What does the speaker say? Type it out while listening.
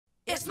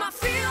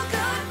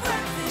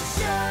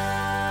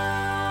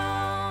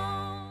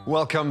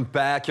Welcome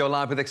back. You're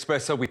live with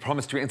Expresso. We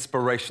promised you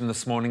inspiration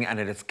this morning, and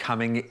it is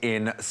coming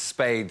in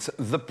spades.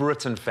 The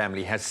Brittain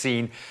family has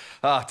seen,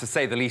 to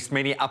say the least,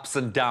 many ups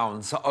and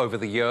downs over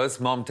the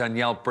years. Mom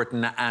Danielle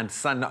Brittain and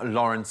son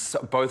Lawrence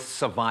both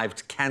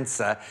survived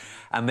cancer,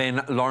 and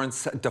then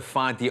Lawrence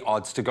defied the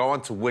odds to go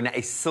on to win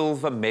a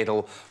silver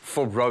medal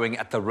for rowing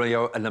at the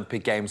Rio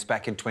Olympic Games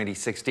back in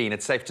 2016.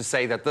 It's safe to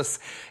say that this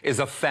is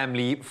a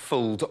family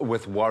filled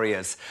with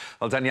warriors.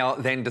 Well, Danielle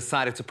then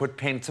decided to put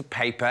pen to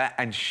paper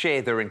and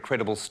share their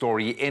incredible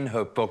story in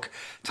her book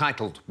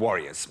titled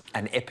Warriors,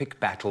 an epic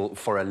battle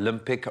for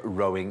Olympic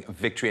rowing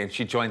victory. And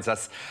she joins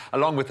us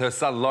along with her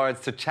son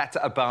Lawrence to chat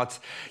about,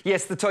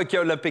 yes, the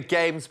Tokyo Olympic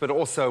Games, but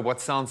also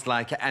what sounds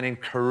like an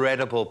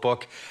incredible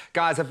book.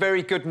 Guys, a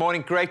very good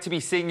morning. Great to be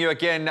seeing you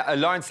again.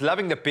 Lawrence,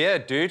 loving the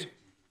beard, dude.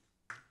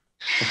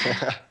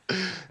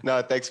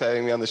 No, thanks for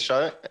having me on the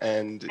show.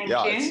 And Thank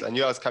yeah, you. I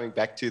knew I was coming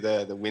back to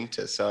the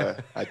winter, so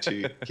I had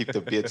to keep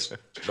the beard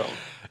strong.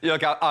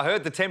 Look, I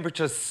heard the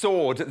temperature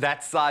soared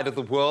that side of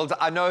the world.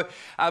 I know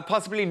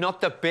possibly not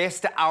the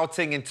best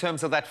outing in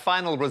terms of that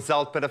final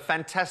result, but a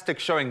fantastic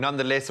showing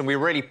nonetheless. And we're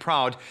really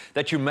proud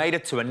that you made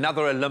it to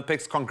another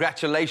Olympics.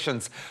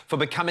 Congratulations for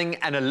becoming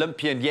an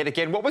Olympian yet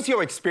again. What was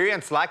your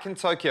experience like in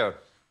Tokyo?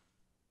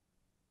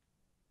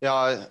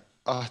 Yeah,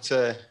 it's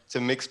a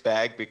mixed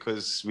bag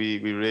because we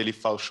really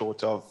fell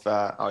short of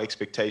our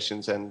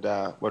expectations and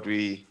what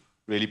we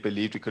really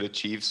believed we could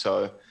achieve.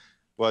 So it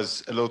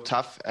was a little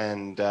tough,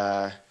 and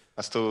I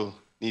still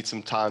need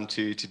some time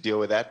to deal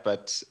with that.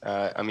 But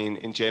I mean,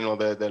 in general,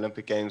 the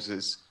Olympic Games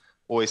is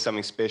always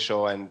something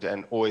special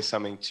and always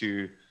something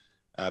to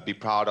be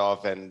proud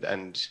of.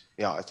 And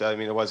yeah, I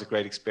mean, it was a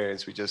great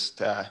experience. We just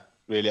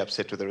really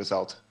upset with the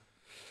result.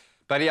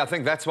 Buddy, I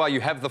think that's why you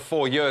have the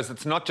 4 years.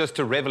 It's not just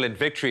to revel in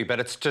victory, but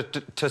it's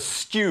to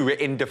stew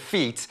in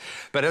defeat.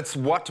 But it's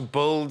what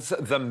builds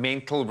the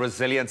mental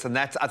resilience. And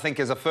that, I think,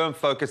 is a firm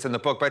focus in the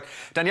book. But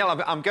Danielle,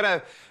 I'm going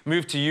to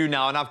move to you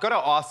now. And I've got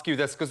to ask you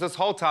this, because this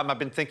whole time I've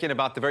been thinking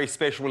about the very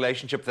special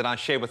relationship that I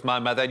share with my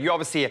mother. And you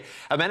obviously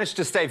managed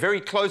to stay very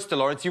close to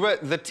Lawrence. You were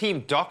the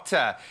team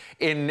doctor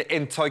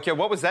in Tokyo.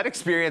 What was that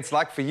experience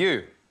like for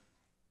you?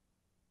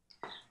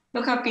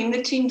 Look, I've been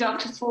the team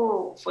doctor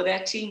for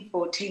that team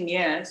for 10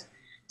 years.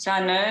 So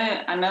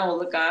I know all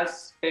the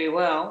guys very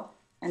well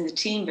and the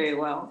team very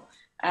well.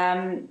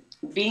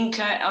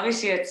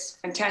 Obviously, it's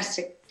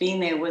fantastic being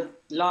there with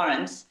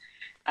Lawrence,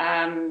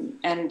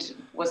 and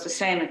was the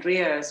same at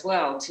Rio as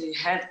well, to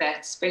have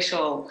that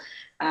special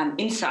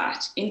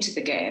insight into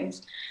the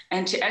games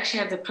and to actually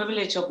have the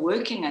privilege of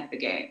working at the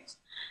games.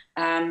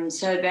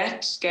 So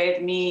that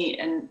gave me,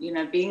 and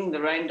being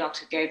the rowing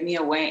doctor gave me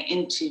a way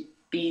in to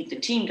be the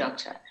team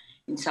doctor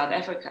in South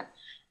Africa.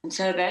 And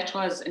so that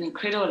was an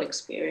incredible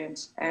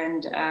experience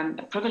and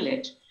a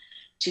privilege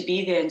to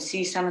be there and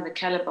see some of the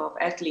caliber of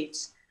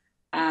athletes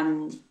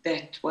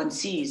that one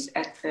sees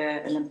at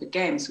the Olympic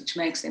Games, which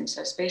makes them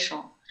so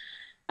special.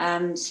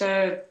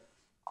 So,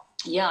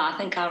 yeah, I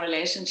think our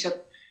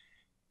relationship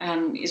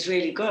is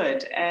really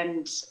good.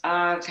 And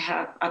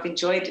I've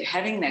enjoyed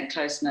having that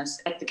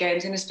closeness at the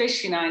Games, and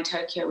especially now in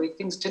Tokyo where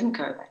things didn't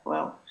go that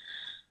well.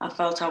 I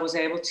felt I was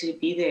able to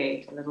be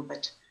there a little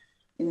bit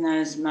in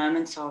those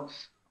moments of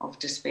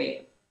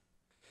despair.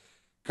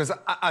 Because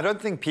I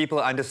don't think people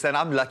understand.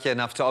 I'm lucky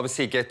enough to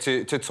obviously get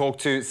to talk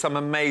to some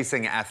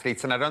amazing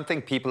athletes, and I don't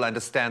think people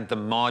understand the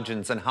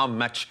margins and how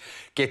much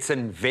gets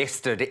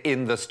invested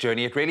in this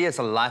journey. It really is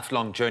a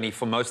lifelong journey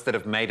for most that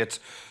have made it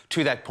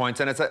to that point.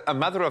 And it's a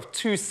mother of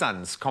 2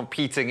 sons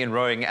competing in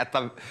rowing at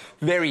the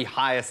very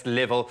highest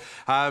level.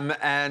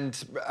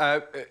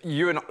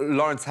 You and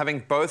Lawrence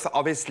having both,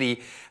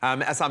 obviously,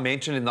 as I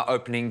mentioned in the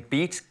opening,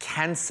 beat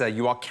cancer.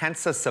 You are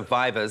cancer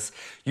survivors.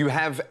 You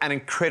have an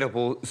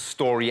incredible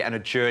story and a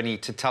journey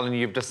to tell, and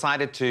you've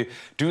decided to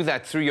do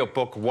that through your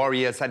book,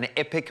 Warriors, an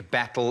epic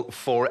battle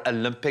for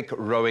Olympic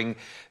rowing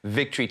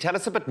victory. Tell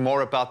us a bit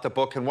more about the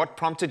book and what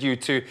prompted you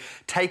to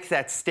take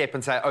that step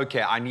and say,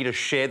 okay, I need to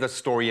share the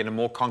story in a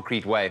more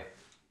concrete way.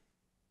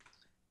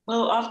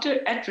 Well,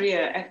 at Rio,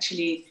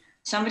 actually,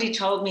 somebody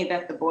told me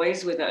that the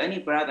boys were the only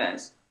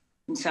brothers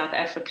in South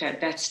Africa at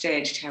that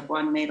stage to have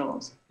won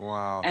medals.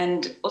 Wow.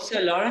 And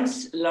also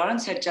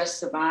Lawrence had just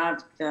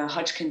survived the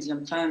Hodgkin's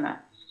lymphoma.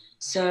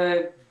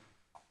 So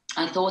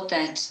I thought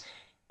that,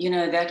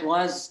 that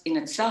was in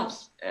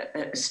itself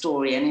a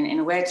story. And in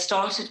a way, it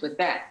started with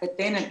that. But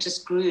then it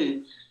just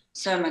grew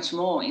so much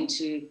more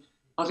into,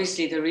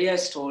 obviously, the Rio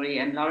story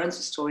and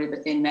Lawrence's story,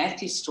 but then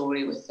Matthew's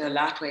story with the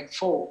lightweight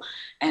 4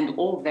 and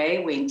all they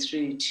went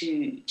through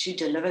to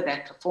deliver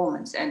that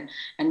performance. And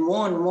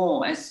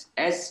more as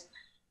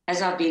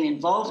I've been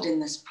involved in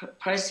this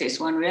process,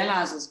 one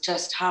realizes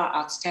just how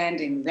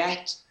outstanding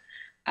that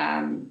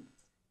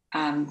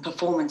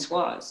performance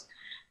was.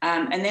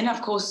 And then,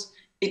 of course,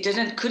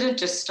 it couldn't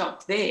just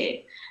stop there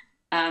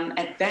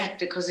at that,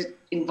 because it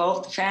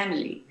involved the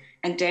family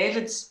and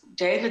David's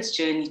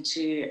journey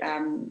to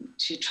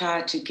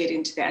try to get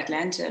into the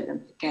Atlanta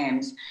Olympic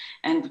Games,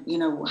 and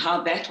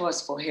how that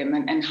was for him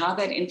and how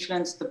that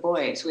influenced the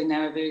boys when they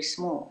were very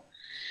small.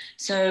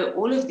 So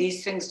all of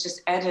these things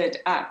just added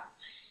up,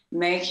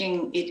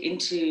 making it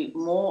into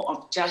more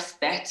of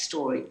just that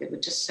story. There were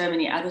just so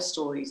many other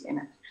stories in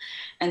it.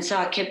 And so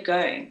I kept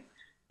going.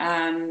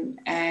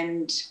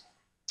 And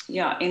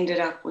yeah, ended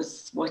up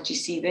with what you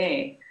see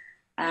there,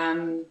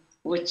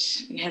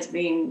 which has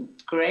been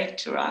great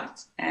to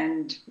write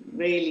and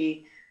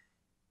really,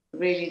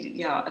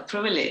 yeah, a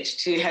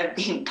privilege to have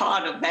been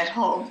part of that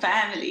whole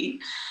family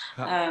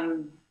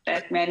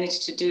that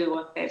managed to do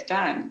what they've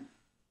done.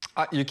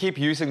 You keep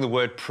using the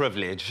word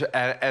privilege,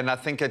 and I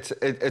think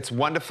it's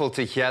wonderful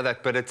to hear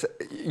that. But it's,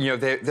 you know,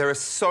 there is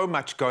so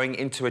much going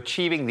into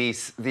achieving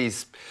these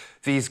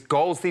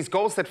goals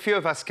that few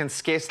of us can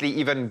scarcely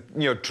even,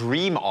 you know,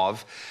 dream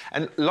of.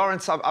 And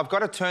Lawrence, I've got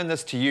to turn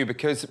this to you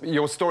because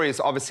your story is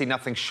obviously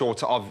nothing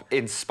short of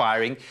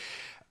inspiring.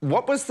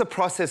 What was the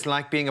process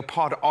like being a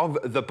part of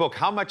the book?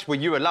 How much were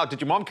you allowed?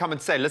 Did your mom come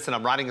and say, listen,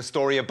 I'm writing a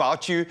story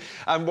about you?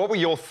 What were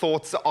your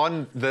thoughts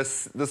on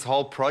this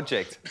whole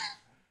project?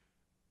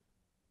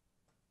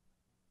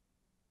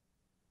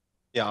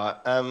 Yeah,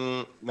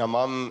 my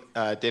mom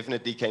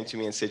definitely came to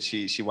me and said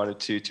she wanted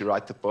to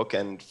write the book.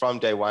 And from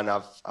day one,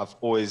 I've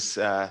always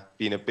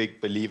been a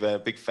big believer, a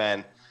big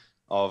fan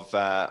of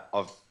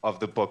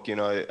the book. You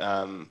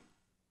know,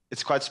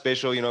 it's quite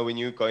special, you know, when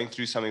you're going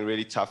through something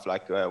really tough,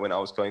 like when I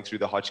was going through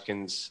the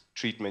Hodgkin's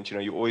treatment, you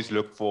know, you always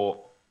look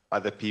for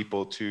other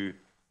people to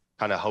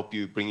kind of help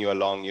you, bring you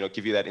along, you know,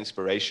 give you that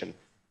inspiration.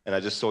 And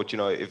I just thought, you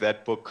know, if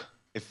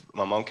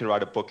my mom can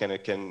write a book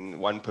and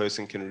one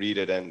person can read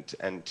it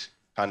and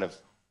kind of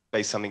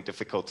face something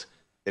difficult,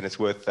 then it's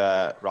worth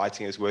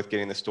writing, it's worth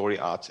getting the story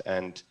out.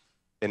 And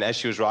then as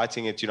she was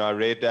writing it, you know, I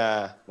read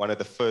one of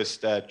the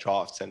first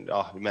drafts, and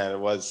oh man, it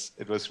was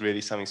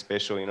really something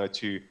special, you know,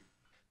 to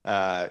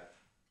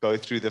go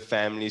through the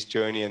family's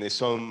journey. And there's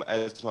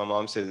as my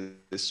mom said,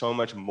 there's so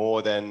much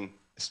more than,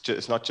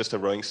 it's not just a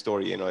rowing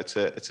story, you know, it's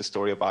a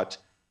story about,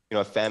 you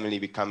know, a family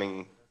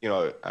becoming, you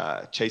know,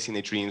 chasing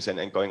their dreams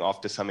and going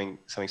after something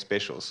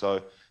special. So,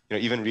 you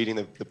know, even reading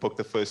the book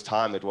the first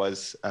time, it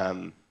was,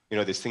 you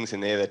know, there's things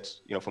in there that,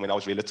 you know, from when I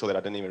was really little that I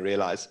didn't even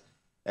realize.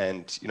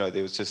 And, you know,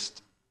 there was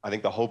just, I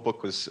think the whole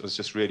book was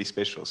just really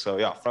special. So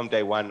yeah, from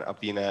day one, I've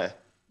been the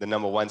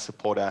 #1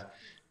 supporter,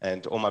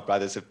 and all my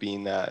brothers have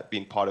been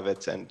part of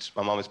it. And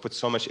my mom has put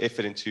so much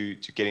effort into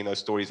getting those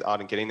stories out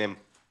and getting them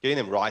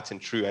right and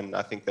true. And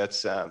I think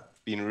that's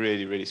been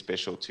really, really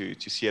special to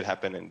see it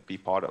happen and be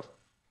part of.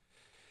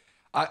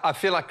 I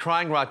feel like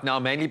crying right now,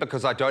 mainly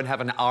because I don't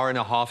have an hour and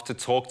a half to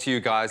talk to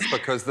you guys,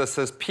 because this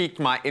has piqued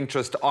my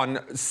interest on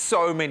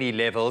so many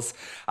levels.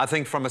 I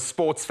think from a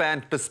sports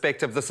fan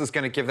perspective, this is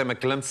going to give them a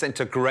glimpse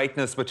into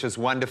greatness, which is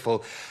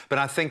wonderful. But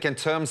I think in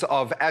terms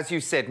of, as you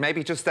said,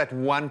 maybe just that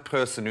one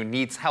person who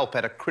needs help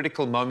at a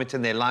critical moment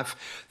in their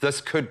life, this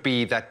could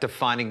be that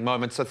defining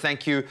moment. So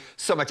thank you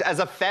so much. As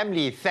a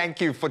family, thank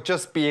you for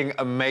just being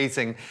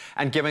amazing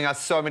and giving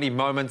us so many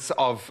moments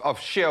of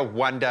sheer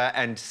wonder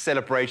and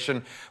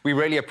celebration.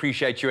 We really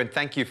appreciate you, and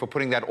thank you for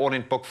putting that all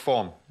in book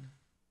form.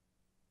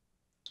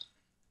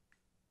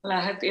 Well,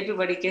 I hope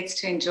everybody gets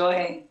to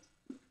enjoy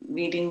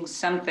reading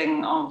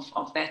something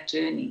of that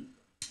journey.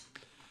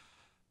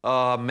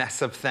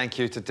 Massive thank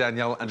you to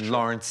Danielle and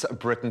Lawrence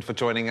Brittain for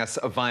joining us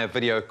via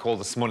video call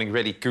this morning.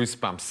 Really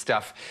goosebump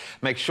stuff.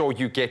 Make sure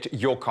you get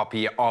your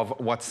copy of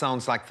what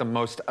sounds like the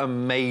most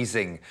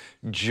amazing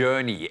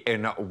journey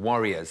in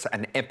Warriors,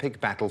 an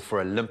epic battle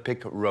for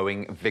Olympic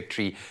rowing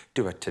victory.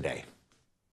 Do it today.